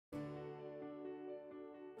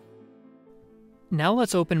Now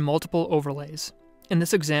let's open multiple overlays. In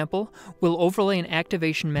this example, we'll overlay an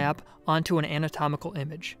activation map onto an anatomical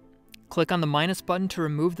image. Click on the minus button to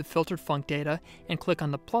remove the filtered func data, and click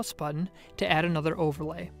on the plus button to add another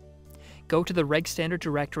overlay. Go to the reg standard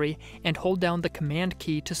directory and hold down the command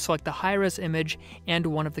key to select the high-res image and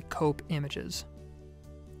one of the cope images.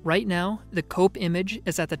 Right now, the cope image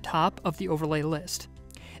is at the top of the overlay list.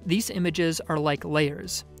 These images are like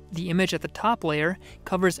layers. The image at the top layer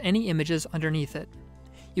covers any images underneath it.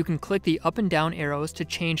 You can click the up and down arrows to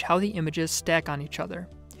change how the images stack on each other.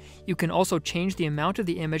 You can also change the amount of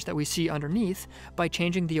the image that we see underneath by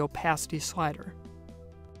changing the opacity slider.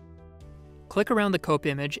 Click around the cope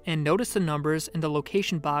image and notice the numbers in the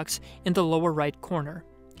location box in the lower right corner.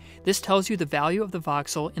 This tells you the value of the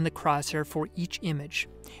voxel in the crosshair for each image,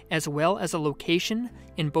 as well as a location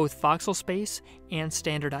in both voxel space and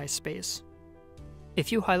standardized space.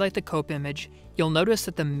 If you highlight the cope image, you'll notice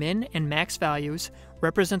that the min and max values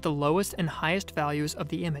represent the lowest and highest values of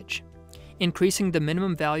the image. Increasing the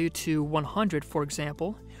minimum value to 100, for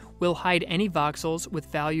example, will hide any voxels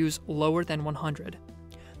with values lower than 100.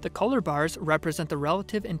 The color bars represent the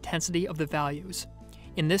relative intensity of the values.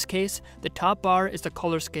 In this case, the top bar is the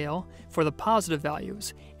color scale for the positive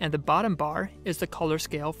values, and the bottom bar is the color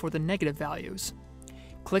scale for the negative values.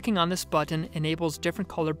 Clicking on this button enables different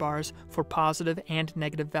color bars for positive and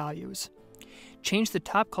negative values. Change the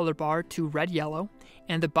top color bar to red-yellow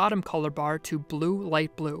and the bottom color bar to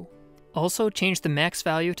blue-light blue. Also change the max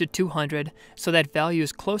value to 200 so that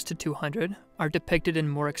values close to 200 are depicted in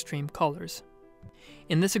more extreme colors.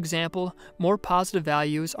 In this example, more positive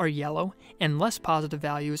values are yellow and less positive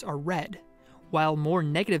values are red, while more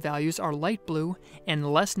negative values are light blue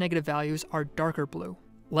and less negative values are darker blue.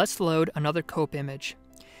 Let's load another cope image.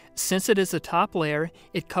 Since it is the top layer,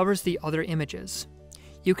 it covers the other images.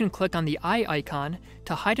 You can click on the eye icon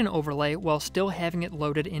to hide an overlay while still having it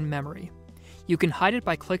loaded in memory. You can hide it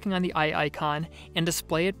by clicking on the eye icon and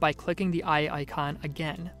display it by clicking the eye icon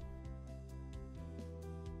again.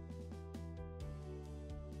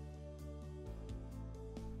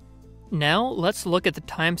 Now let's look at the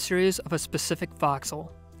time series of a specific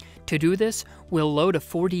voxel. To do this, we'll load a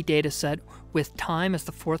 4D dataset with time as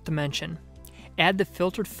the fourth dimension. Add the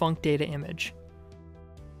filtered func data image.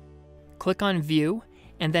 Click on View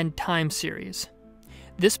and then Time Series.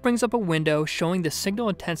 This brings up a window showing the signal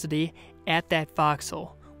intensity at that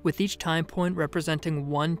voxel, with each time point representing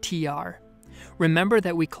 1 TR. Remember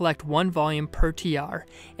that we collect one volume per TR,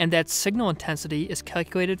 and that signal intensity is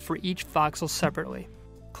calculated for each voxel separately.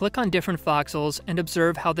 Click on different voxels and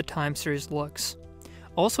observe how the time series looks.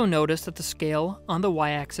 Also notice that the scale on the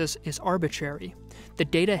y-axis is arbitrary. The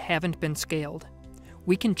data haven't been scaled.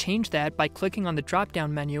 We can change that by clicking on the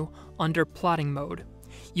drop-down menu under Plotting Mode.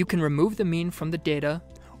 You can remove the mean from the data,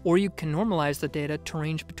 or you can normalize the data to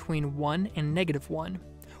range between 1 and -1,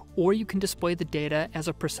 or you can display the data as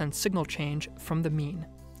a % signal change from the mean.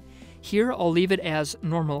 Here I'll leave it as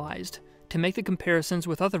normalized to make the comparisons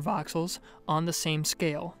with other voxels on the same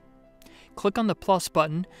scale. Click on the plus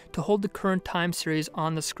button to hold the current time series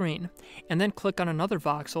on the screen, and then click on another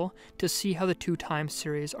voxel to see how the two time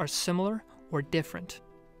series are similar or different.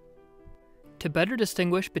 To better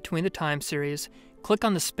distinguish between the time series, click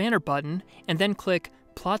on the spanner button and then click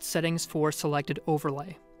Plot Settings for selected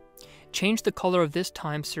overlay. Change the color of this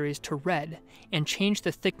time series to red and change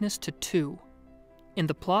the thickness to 2. In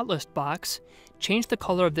the plot list box, change the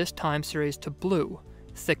color of this time series to blue,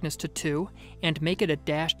 thickness to 2, and make it a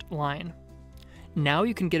dashed line. Now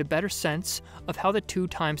you can get a better sense of how the two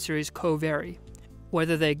time series co-vary,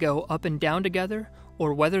 whether they go up and down together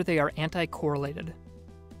or whether they are anti-correlated.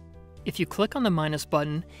 If you click on the minus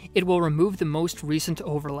button, it will remove the most recent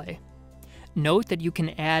overlay. Note that you can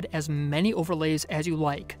add as many overlays as you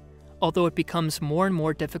like, although it becomes more and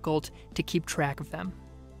more difficult to keep track of them.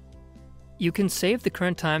 You can save the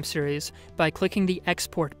current time series by clicking the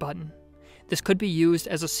Export button. This could be used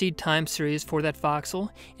as a seed time series for that voxel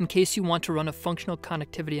in case you want to run a functional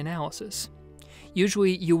connectivity analysis.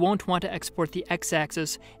 Usually, you won't want to export the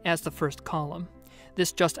x-axis as the first column.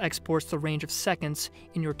 This just exports the range of seconds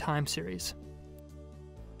in your time series.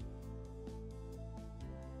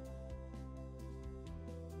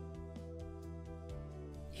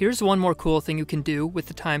 Here's one more cool thing you can do with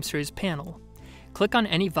the time series panel. Click on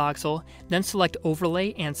any voxel, then select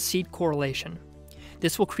Overlay and Seed Correlation.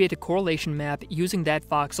 This will create a correlation map using that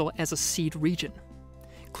voxel as a seed region.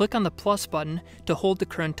 Click on the plus button to hold the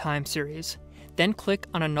current time series, then click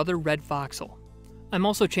on another red voxel. I'm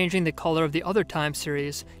also changing the color of the other time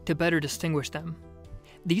series to better distinguish them.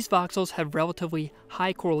 These voxels have relatively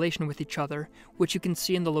high correlation with each other, which you can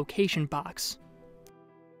see in the location box.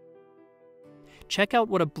 check out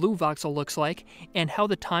what a blue voxel looks like and how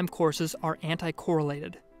the time courses are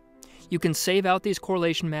anti-correlated. You can save out these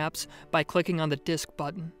correlation maps by clicking on the disk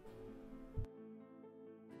button.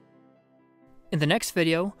 In the next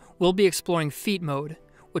video, we'll be exploring feat mode,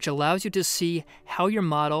 which allows you to see how your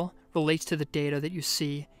model relates to the data that you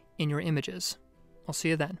see in your images. I'll see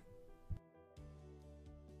you then.